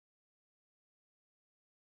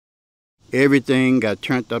Everything got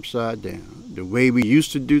turned upside down. The way we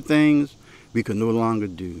used to do things, we could no longer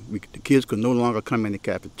do. The kids could no longer come in the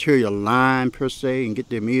cafeteria line per se and get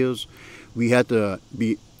their meals. We had to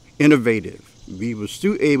be innovative. We were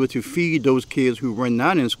still able to feed those kids who were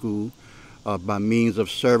not in school by means of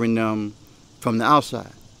serving them from the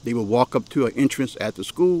outside. They would walk up to an entrance at the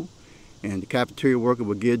school, and the cafeteria worker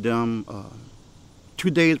would give them 2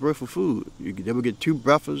 days worth of food. They would get 2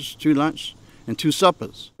 breakfasts, 2 lunch, and 2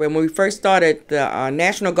 suppers. When we first started, the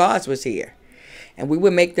National Guards was here, and we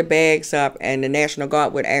would make the bags up, and the National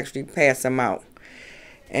Guard would actually pass them out.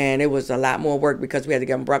 And it was a lot more work because we had to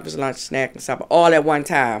give them breakfast, lunch, snack, and supper all at one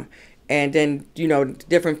time. And then, you know,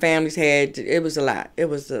 different families had, it was a lot. It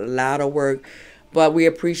was a lot of work. But we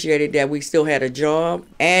appreciated that we still had a job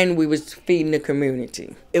and we was feeding the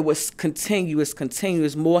community. It was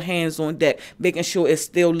continuous, more hands on deck, making sure it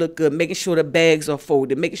still look good, making sure the bags are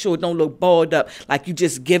folded, making sure it don't look balled up like you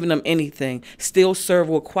just giving them anything. Still serve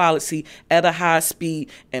with quality at a high speed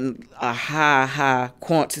and a high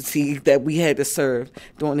quantity that we had to serve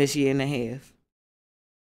during this year and a half.